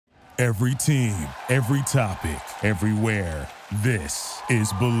Every team, every topic, everywhere. This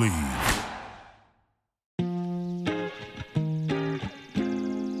is Believe.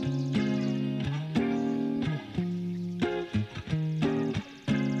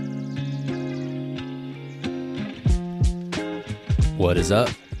 What is up?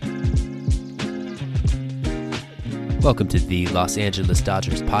 Welcome to the Los Angeles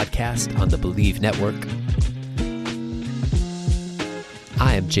Dodgers podcast on the Believe Network.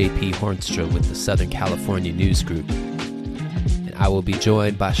 I am JP Hornstra with the Southern California News Group, and I will be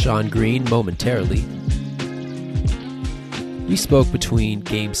joined by Sean Green momentarily. We spoke between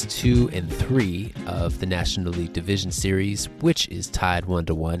games 2 and 3 of the National League Division Series, which is tied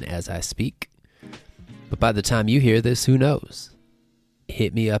 1-1 as I speak. But by the time you hear this, who knows?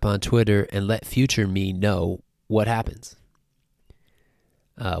 Hit me up on Twitter and let future me know what happens.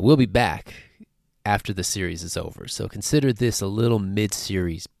 We'll be back after the series is over, so consider this a little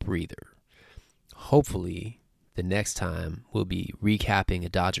mid-series breather. Hopefully, the next time we'll be recapping a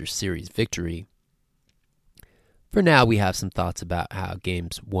Dodgers series victory. For now, we have some thoughts about how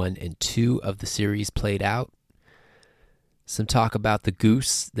games 1 and 2 of the series played out. Some talk about the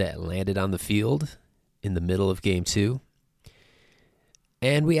goose that landed on the field in the middle of game 2.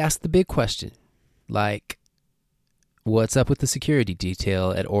 And we asked the big question, like, what's up with the security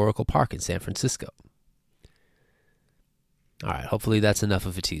detail at Oracle Park in San Francisco? All right, hopefully that's enough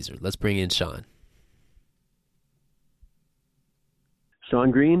of a teaser. Let's bring in Sean. Sean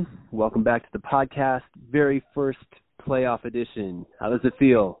Green, welcome back to the podcast. Very first playoff edition. How does it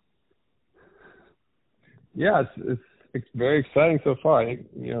feel? Yeah, it's very exciting so far. I think,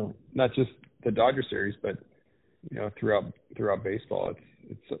 not just the Dodger series, but throughout baseball.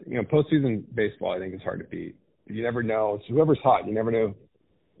 It's postseason baseball, I think, is hard to beat. You never know. It's whoever's hot. You never know.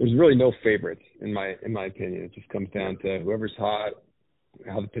 There's really no favorites in my opinion. It just comes down to whoever's hot,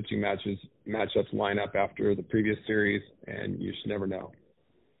 how the pitching matchups line up after the previous series, and you just never know.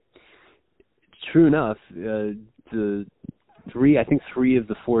 True enough. I think three of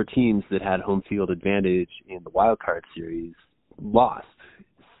the 4 teams that had home field advantage in the wild card series lost.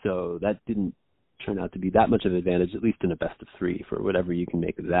 So that didn't turn out to be that much of an advantage, at least in a best of 3, for whatever you can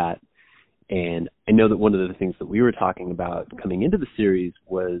make of that. And I know that one of the things that we were talking about coming into the series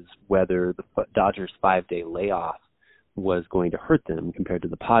was whether the Dodgers' 5-day layoff was going to hurt them compared to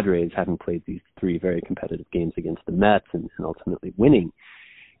the Padres having played these 3 very competitive games against the Mets and ultimately winning.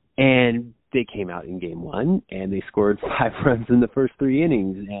 And they came out in game 1 and they scored 5 runs in the first 3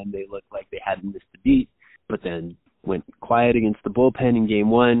 innings, and they looked like they hadn't missed a beat, but then went quiet against the bullpen in game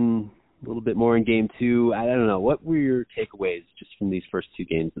 1, a little bit more in game 2. I don't know. What were your takeaways just from these first 2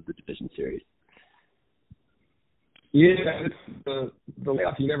 games of the division series? Yeah, it's the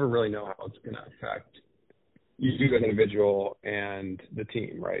layoff, you never really know how it's going to affect you as an individual and the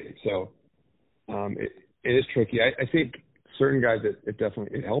team, right? So it is tricky. I think certain guys,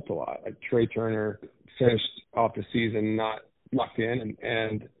 it helped a lot. Like Trey Turner finished off the season not locked in,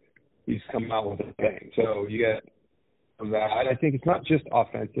 and he's come out with a bang. So you get that. I think it's not just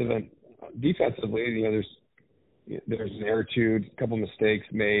offensive and defensively. There's an attitude, a couple mistakes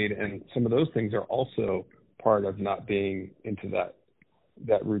made, and some of those things are also part of not being into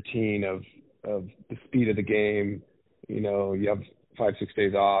that routine of the speed of the game. You have 5-6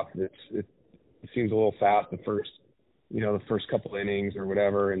 days off. It seems a little fast the first couple innings or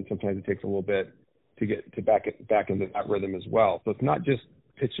whatever, and sometimes it takes a little bit to get to back into that rhythm as well. So it's not just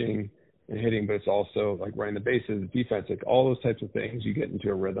pitching and hitting, but it's also like running the bases, defense, like all those types of things. You get into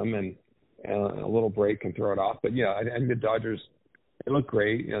a rhythm, and a little break can throw it off. But yeah, I think the Dodgers, they look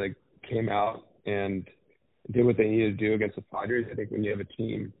great. They came out and did what they needed to do against the Padres. I think when you have a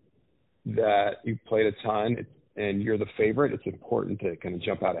team that you played a ton and you're the favorite, it's important to kind of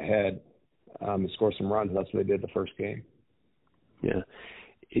jump out ahead and score some runs. And that's what they did the first game. Yeah,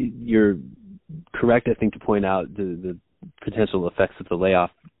 you're correct, I think, to point out the potential effects of the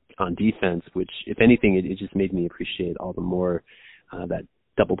layoff on defense, which, if anything, it just made me appreciate all the more that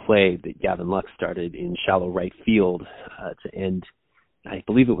double play that Gavin Lux started in shallow right field to end. I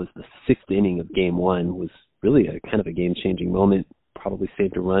believe it was the 6th inning of game 1, was really a kind of a game-changing moment, probably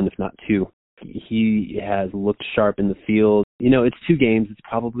saved a run, if not 2. He has looked sharp in the field. It's 2 games. It's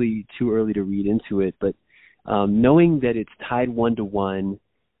probably too early to read into it, but knowing that it's tied 1-1,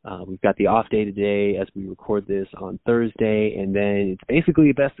 we've got the off day today as we record this on Thursday, and then it's basically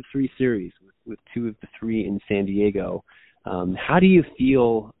a best of 3 series with 2 of the 3 in San Diego. How do you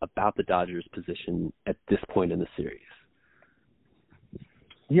feel about the Dodgers' position at this point in the series?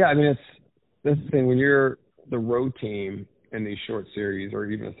 Yeah, I mean, that's the thing. When you're the road team in these short series or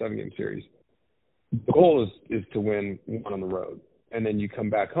even a 7-game series, the goal is to win one on the road. and then you come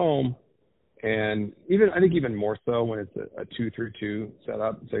back home, and I think even more so when it's a 2-3-2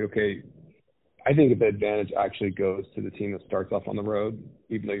 setup. It's like, okay, I think the advantage actually goes to the team that starts off on the road,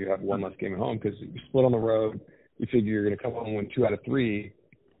 even though you have one less game at home, because you split on the road, you figure you're going to come home and win 2 out of 3,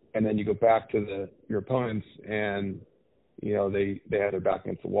 and then you go back to your opponents, and they have their back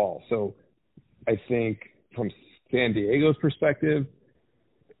against the wall. So I think from San Diego's perspective,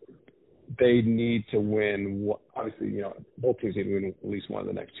 they need to win. Obviously, both teams need to win at least one of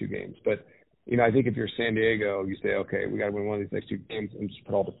the next 2 games. But, I think if you're San Diego, you say, okay, we got to win one of these next 2 games and just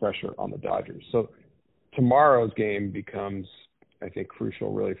put all the pressure on the Dodgers. So tomorrow's game becomes, I think,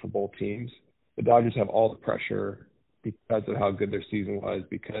 crucial really for both teams. The Dodgers have all the pressure because of how good their season was,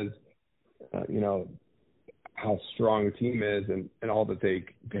 because, how strong the team is and all that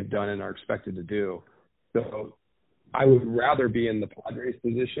they've done and are expected to do. So I would rather be in the Padres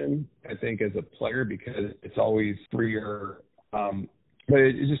position, I think, as a player, because it's always freer. But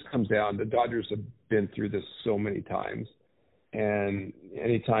it just comes down. The Dodgers have been through this so many times. And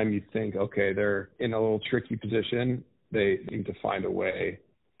anytime you think, okay, they're in a little tricky position, they need to find a way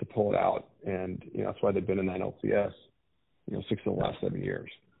to pull it out. And, that's why they've been in that LCS, 6 of the last 7 years.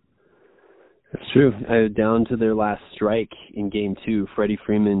 That's true. Down to their last strike in Game 2, Freddie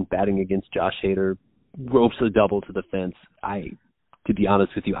Freeman batting against Josh Hader, ropes a double to the fence. To be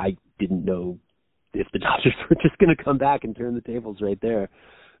honest with you, I didn't know if the Dodgers were just going to come back and turn the tables right there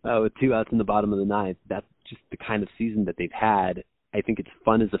with 2 outs in the bottom of the ninth. That's just the kind of season that they've had. I think it's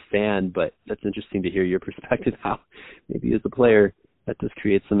fun as a fan, but that's interesting to hear your perspective, how maybe as a player that does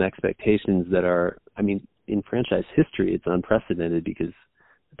create some expectations that are, in franchise history, it's unprecedented because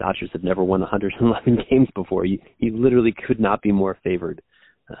the Dodgers have never won 111 games before. You literally could not be more favored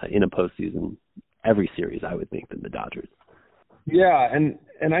in a postseason every series, I would think, than the Dodgers. Yeah, and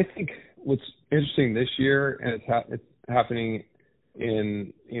I think what's interesting this year, and it's happening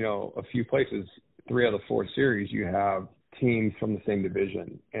in a few places, 3 out of the 4 series, you have teams from the same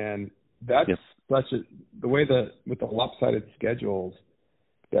division, and that's the way with the lopsided schedules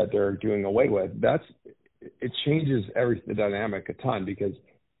that they're doing away with. It changes the dynamic a ton, because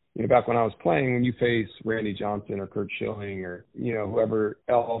back when I was playing, when you face Randy Johnson or Curt Schilling or whoever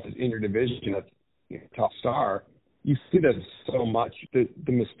else is in your division that's top star, you see that so much. The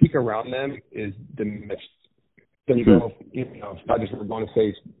mystique around them is diminished. Then you go, Dodgers are going to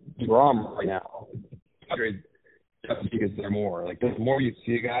face DeGrom right now. Because they're more like, the more you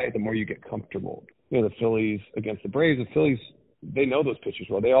see a guy, the more you get comfortable. The Phillies against the Braves. The Phillies, they know those pitchers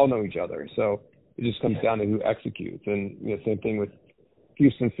well. They all know each other. So it just comes down to who executes. And same thing with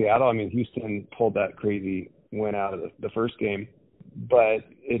Houston, Seattle. Houston pulled that crazy win out of the first game, but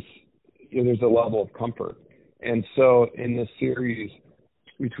it's there's a level of comfort. And so in this series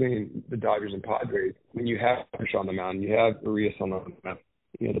between the Dodgers and Padres, when you have Kershaw on the mound, you have Urias on the mound,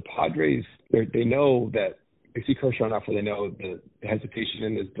 the Padres, they know that they see Kershaw enough where they know the hesitation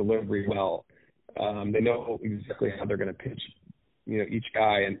in his delivery well. They know exactly how they're going to pitch, each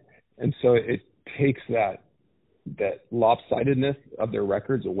guy. And so it takes that lopsidedness of their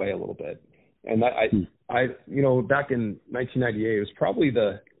records away a little bit. And that I back in 1998, it was probably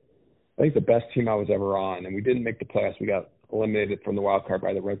I think the best team I was ever on, and we didn't make the playoffs. We got eliminated from the wild card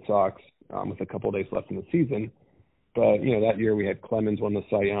by the Red Sox with a couple of days left in the season. But, that year we had Clemens won the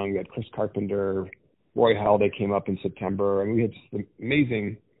Cy Young, we had Chris Carpenter, Roy Halladay came up in September, and we had just an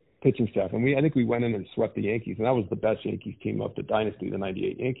amazing pitching staff. And I think we went in and swept the Yankees, and that was the best Yankees team of the dynasty, the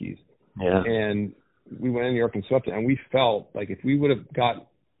 98 Yankees. Yeah. And we went in New York and swept it, and we felt like if we would have got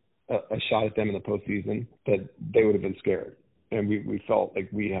a shot at them in the postseason, that they would have been scared. And we felt like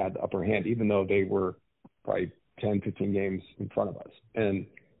we had the upper hand, even though they were probably 10, 15 games in front of us. And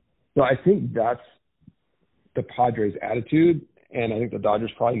so I think that's the Padres' attitude, and I think the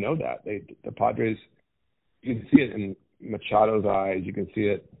Dodgers probably know that. The Padres, you can see it in Machado's eyes. You can see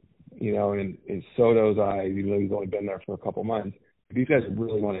it, in Soto's eyes, even though he's only been there for a couple months. These guys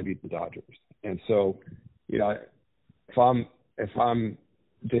really want to beat the Dodgers. And so, if I'm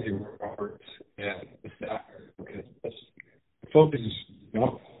Dave Roberts and the staff, okay, let's focus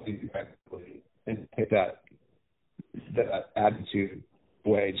and take that attitude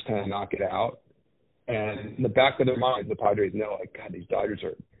away, just kind of knock it out. And in the back of their minds, the Padres know, like, God, these Dodgers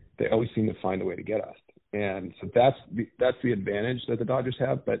they always seem to find a way to get us. And so that's the advantage that the Dodgers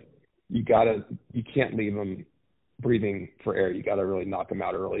have. But you can't leave them breathing for air. You got to really knock them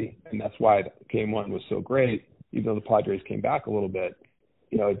out early, and that's why Game 1 was so great. Even though the Padres came back a little bit,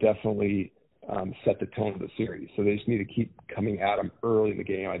 it definitely set the tone of the series. So they just need to keep coming at them early in the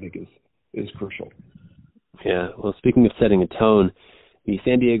game, I think is crucial. Yeah, well, speaking of setting a tone, the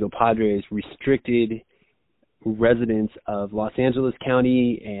San Diego Padres restricted residents of Los Angeles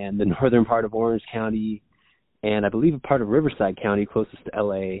County and the northern part of Orange County, and I believe a part of Riverside County closest to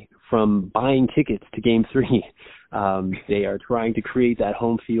LA, from buying tickets to Game 3. They are trying to create that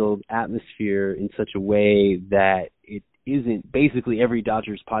home field atmosphere in such a way that it isn't basically every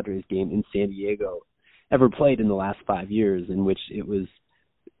Dodgers-Padres game in San Diego ever played in the last 5 years, in which it was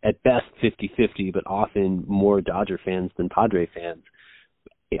at best 50-50, but often more Dodger fans than Padre fans.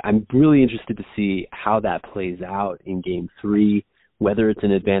 I'm really interested to see how that plays out in Game 3, whether it's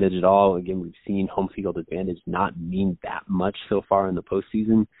an advantage at all. Again, we've seen home field advantage not mean that much so far in the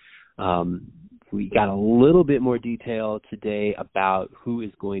postseason. We got a little bit more detail today about who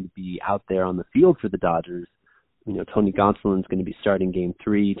is going to be out there on the field for the Dodgers. You know, Tony Gonsolin's going to be starting Game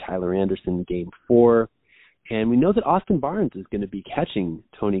 3, Tyler Anderson Game 4. And we know that Austin Barnes is going to be catching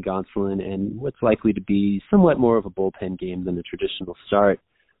Tony Gonsolin in what's likely to be somewhat more of a bullpen game than a traditional start.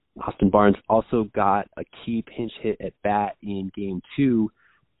 Austin Barnes also got a key pinch hit at bat in Game 2.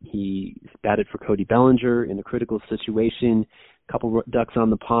 He batted for Cody Bellinger in a critical situation, a couple ducks on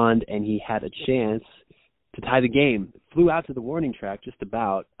the pond, and he had a chance to tie the game. Flew out to the warning track just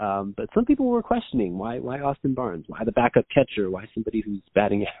about, but some people were questioning why Austin Barnes, why the backup catcher, why somebody whose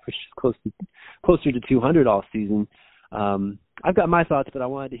batting average is closer to 200 all season. I've got my thoughts, but I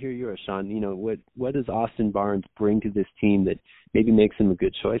wanted to hear yours, Sean. You know, what does Austin Barnes bring to this team that maybe makes him a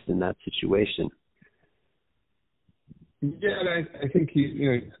good choice in that situation? Yeah, I think he's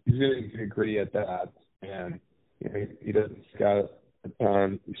really gritty at that, and he doesn't scout.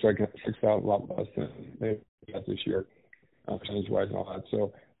 He strikes out a lot less than they got this year, percentage-wise and all that.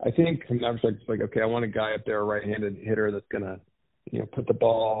 So I think from that perspective, it's like, okay, I want a guy up there, a right-handed hitter that's gonna, put the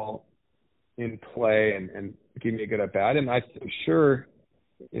ball in play and give me a good at bat. And I'm sure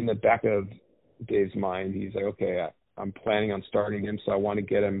in the back of Dave's mind, he's like, okay, I'm planning on starting him, so I want to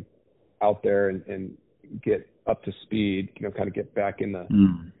get him out there and get up to speed, kind of get back in the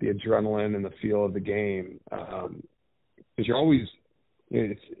adrenaline and the feel of the game. Because you're always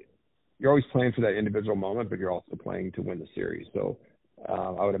playing for that individual moment, but you're also playing to win the series. So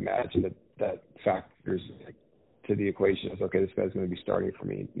I would imagine that factors to the equation is, okay, this guy's going to be starting for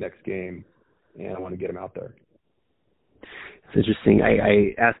me next game, and I want to get him out there. It's interesting.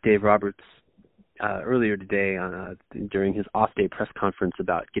 I asked Dave Roberts earlier today during his off-day press conference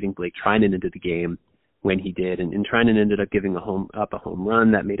about getting Blake Treinen into the game when he did, and Treinen ended up giving a home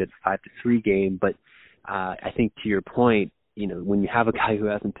run that made it a 5-3 game. But I think to your point, when you have a guy who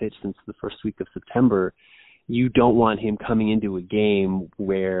hasn't pitched since the first week of September, you don't want him coming into a game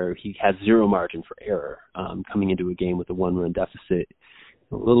where he has zero margin for error, coming into a game with a one-run deficit.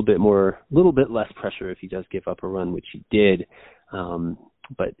 A little bit less pressure if he does give up a run, which he did.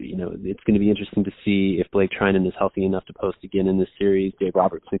 But, it's going to be interesting to see if Blake Treinen is healthy enough to post again in this series. Dave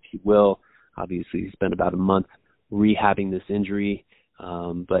Roberts thinks he will. Obviously, he spent about a month rehabbing this injury.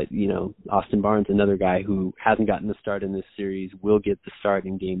 But, Austin Barnes, another guy who hasn't gotten the start in this series, will get the start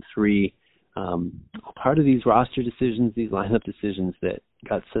in Game 3. Part of these roster decisions, these lineup decisions that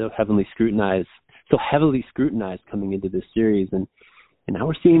got so heavily scrutinized coming into this series, and now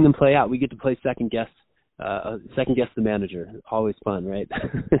we're seeing them play out. We get to play second guess the manager. Always fun, right?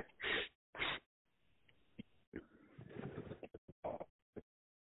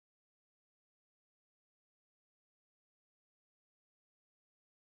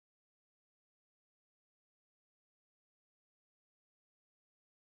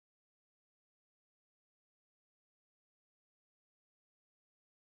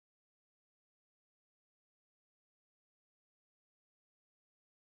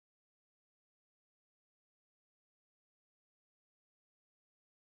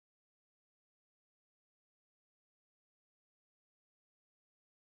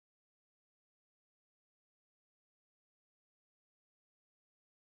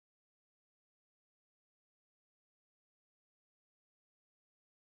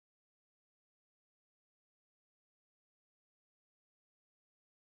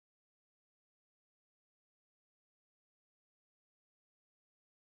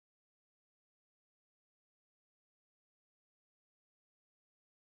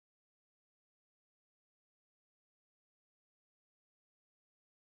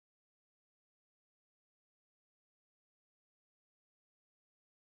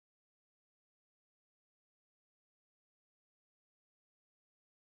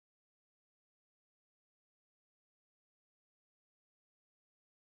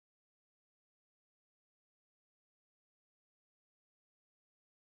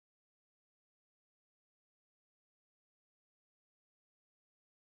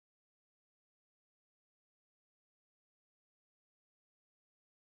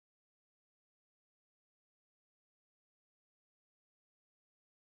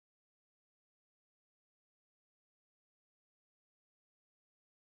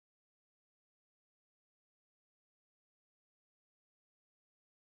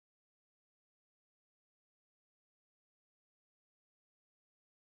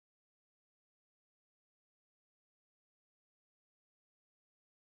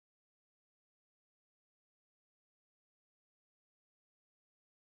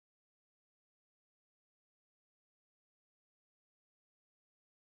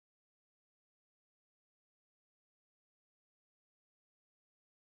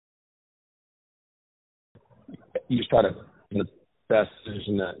 you just try to be in the best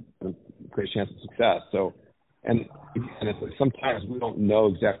position that the greatest chance of success. So, and it's like sometimes we don't know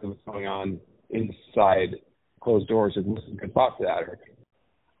exactly what's going on inside closed doors. It's a good thought for that, Eric.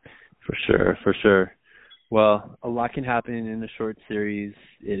 For sure. Well, a lot can happen in a short series.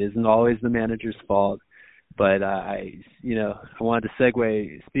 It isn't always the manager's fault, but I wanted to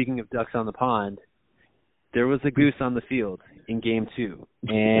segue. Speaking of ducks on the pond, there was a goose on the field in Game 2,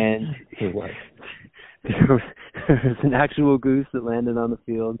 and there was an actual goose that landed on the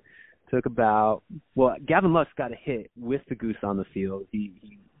field. Gavin Lux got a hit with the goose on the field. He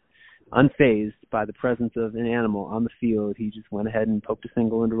unfazed by the presence of an animal on the field, he just went ahead and poked a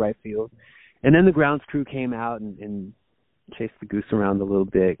single into right field. And then the grounds crew came out and chased the goose around a little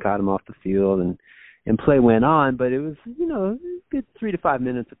bit, got him off the field, and play went on. But it was, a good 3 to 5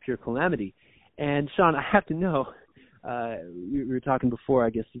 minutes of pure calamity. And, Sean, I have to know, we were talking before, I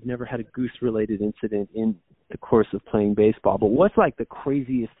guess you've never had a goose-related incident in the course of playing baseball, but what's like the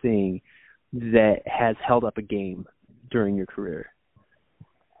craziest thing that has held up a game during your career?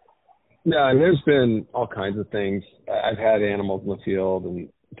 Yeah, and there's been all kinds of things. I've had animals in the field and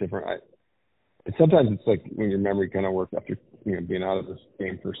different. Sometimes it's like when your memory kind of works after being out of this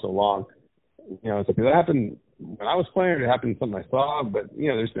game for so long. It's like that happened when I was playing. It happened something I saw, but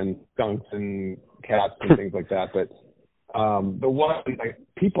there's been skunks and cats and things like that. But the one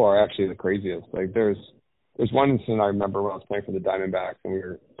people are actually the craziest. Like there's one incident I remember when I was playing for the Diamondbacks and we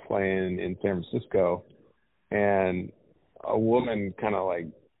were playing in San Francisco, and a woman kind of like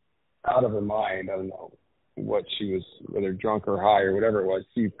out of her mind. I don't know what she was, whether drunk or high or whatever it was.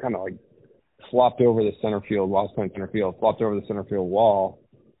 She kind of like flopped over the center field, lost playing center field, flopped over the center field wall,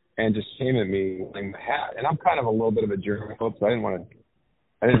 and just came at me wearing the hat. And I'm kind of a little bit of a germaphobe, so I didn't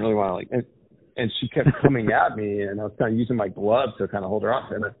really want to and she kept coming at me, and I was kind of using my glove to kind of hold her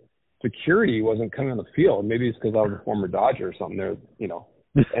off. And the security wasn't coming on the field. Maybe it's because I was a former Dodger or something there,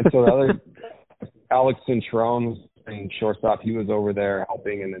 And so the other, Alex Cintrone was playing shortstop. He was over there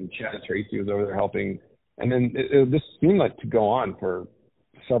helping, and then Chad Tracy was over there helping. And then this seemed like to go on for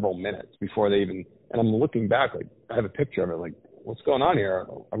several minutes before they even, and I'm looking back, like, I have a picture of it, like, what's going on here?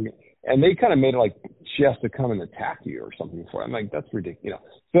 And they kind of made it like she has to come and attack you or something before. I'm like, that's ridiculous.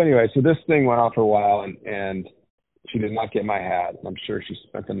 So anyway, so this thing went on for a while, and she did not get my hat. I'm sure she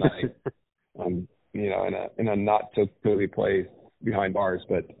spent the night, in a not so clearly place behind bars.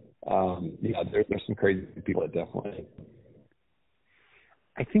 But there's some crazy people that definitely.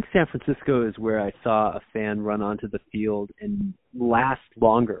 I think San Francisco is where I saw a fan run onto the field and last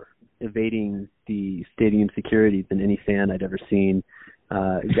longer evading the stadium security than any fan I'd ever seen.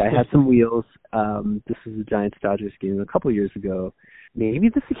 The guy had some wheels. This was a Giants-Dodgers game a couple of years ago. Maybe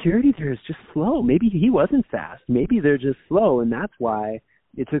the security there is just slow. Maybe he wasn't fast. Maybe they're just slow, and that's why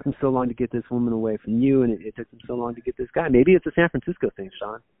it took them so long to get this woman away from you, and it took them so long to get this guy. Maybe it's a San Francisco thing,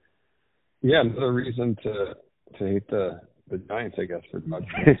 Sean. Yeah, another reason to hate the Giants, I guess, for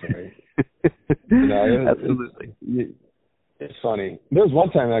Dodgers. Right? Absolutely. It's funny. There was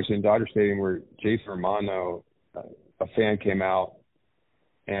one time actually in Dodger Stadium where Jason Romano, a fan came out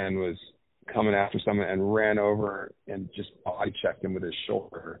and was coming after someone and ran over and just body checked him with his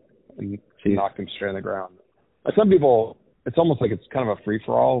shoulder and knocked him straight on the ground. Some people, it's almost like it's kind of a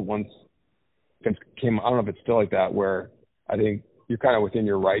free-for-all once it came. I don't know if it's still like that, where I think you're kind of within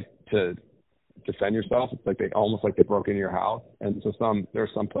your right to defend yourself. It's like almost like they broke into your house. And so there are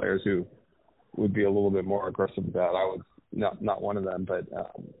some players who would be a little bit more aggressive with that. I was not one of them, but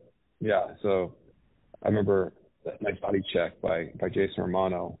so I remember that nice body check by Jason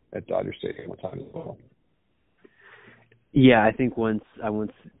Romano at Dodger Stadium one time as well. Yeah, I think once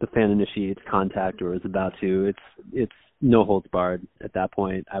the fan initiates contact or is about to, it's no holds barred at that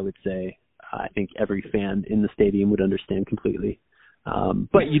point. I would say I think every fan in the stadium would understand completely,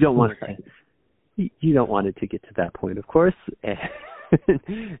 but you don't want it to get to that point, of course.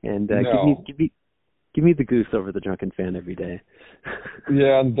 And no. Give me the goose over the drunken fan every day.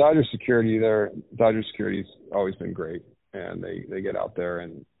 Yeah, and Dodger security's always been great, and they get out there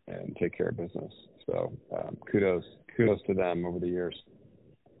and take care of business. So kudos to them over the years.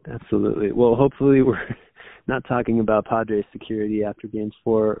 Absolutely. Well, hopefully we're not talking about Padres security after games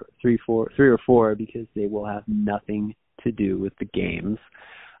 3 or 4, because they will have nothing to do with the games.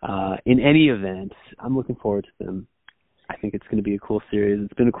 In any event, I'm looking forward to them. I think it's going to be a cool series.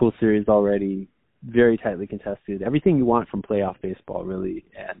 It's been a cool series already. Very tightly contested. Everything you want from playoff baseball, really.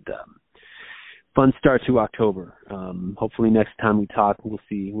 And fun start to October. Hopefully next time we talk, we'll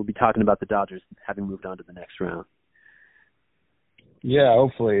be talking about the Dodgers having moved on to the next round. Yeah,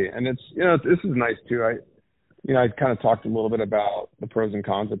 hopefully. And it's this is nice too. I kind of talked a little bit about the pros and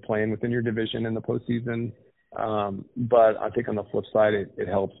cons of playing within your division in the postseason. But I think on the flip side, it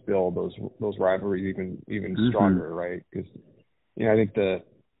helps build those rivalries even stronger, right? Because I think the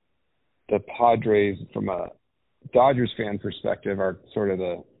Padres, from a Dodgers fan perspective, are sort of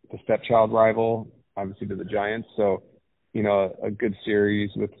the stepchild rival, obviously, to the Giants. So, a good series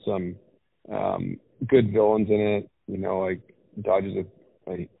with some good villains in it. Like Dodgers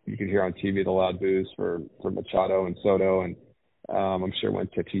have, you could hear on TV the loud boos for Machado and Soto, and I'm sure when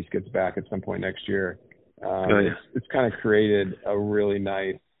Tatis gets back at some point next year, it's kind of created a really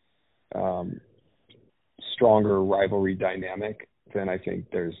nice, stronger rivalry dynamic than I think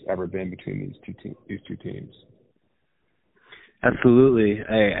there's ever been between these two teams. Absolutely.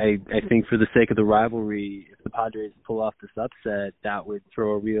 I think for the sake of the rivalry, if the Padres pull off this upset, that would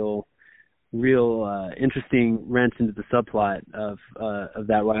throw a real interesting wrench into the subplot of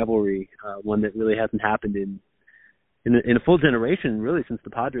that rivalry, one that really hasn't happened in a full generation, really, since the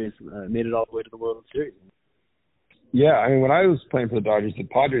Padres made it all the way to the World Series. Yeah, I mean, when I was playing for the Dodgers, the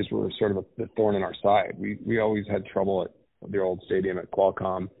Padres were sort of the thorn in our side. We always had trouble at the old stadium at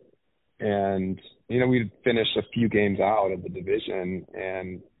Qualcomm, and we'd finish a few games out of the division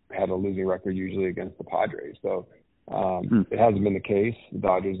and had a losing record usually against the Padres. So it hasn't been the case. The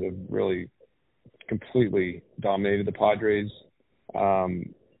Dodgers have really completely dominated the Padres.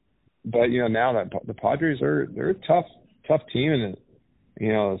 But now that the Padres they're a tough team and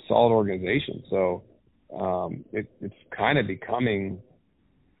a solid organization. So it's kind of becoming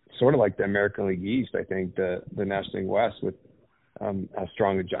sort of like the American League East. I think the National League West, with how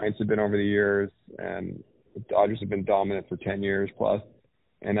strong the Giants have been over the years, and the Dodgers have been dominant for 10 years plus,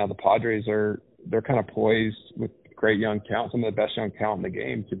 and now the Padres they're kind of poised with great young talent, some of the best young talent in the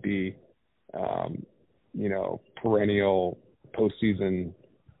game, to be perennial postseason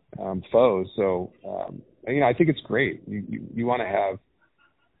foes. So I think it's great. You want to have,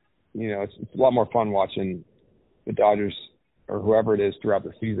 it's a lot more fun watching the Dodgers or whoever it is throughout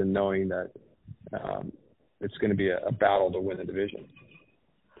the season, knowing that it's going to be a battle to win the division.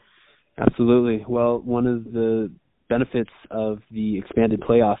 Absolutely. Well, one of the benefits of the expanded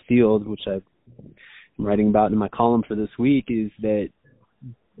playoff field, which I'm writing about in my column for this week, is that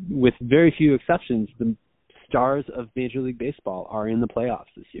with very few exceptions, the stars of Major League Baseball are in the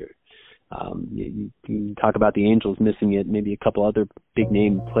playoffs this year. You can talk about the Angels missing it, maybe a couple other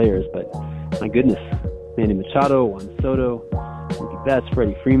big-name players, but my goodness, Manny Machado, Juan Soto, Mookie Betts,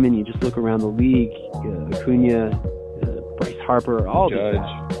 Freddie Freeman, you just look around the league, Acuna, Bryce Harper, all Judge. these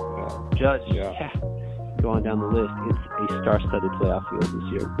guys. Judge, yeah. Go on down the list. It's a star-studded playoff field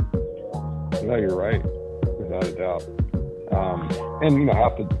this year. No, you're right, without a doubt. And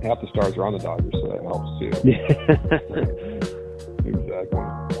half the stars are on the Dodgers, so that helps too. Exactly.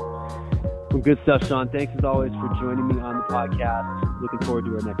 Well, good stuff, Sean. Thanks as always for joining me on the podcast. Looking forward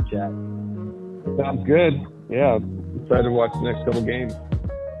to our next chat. Sounds good. Yeah, excited to watch the next couple games.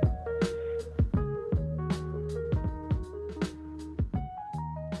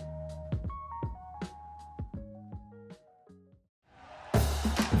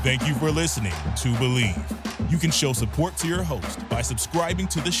 Thank you for listening to Believe. You can show support to your host by subscribing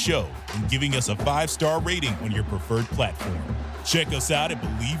to the show and giving us a 5-star rating on your preferred platform. Check us out at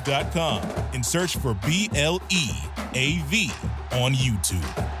Believe.com and search for BLEAV on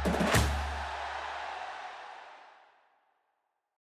YouTube.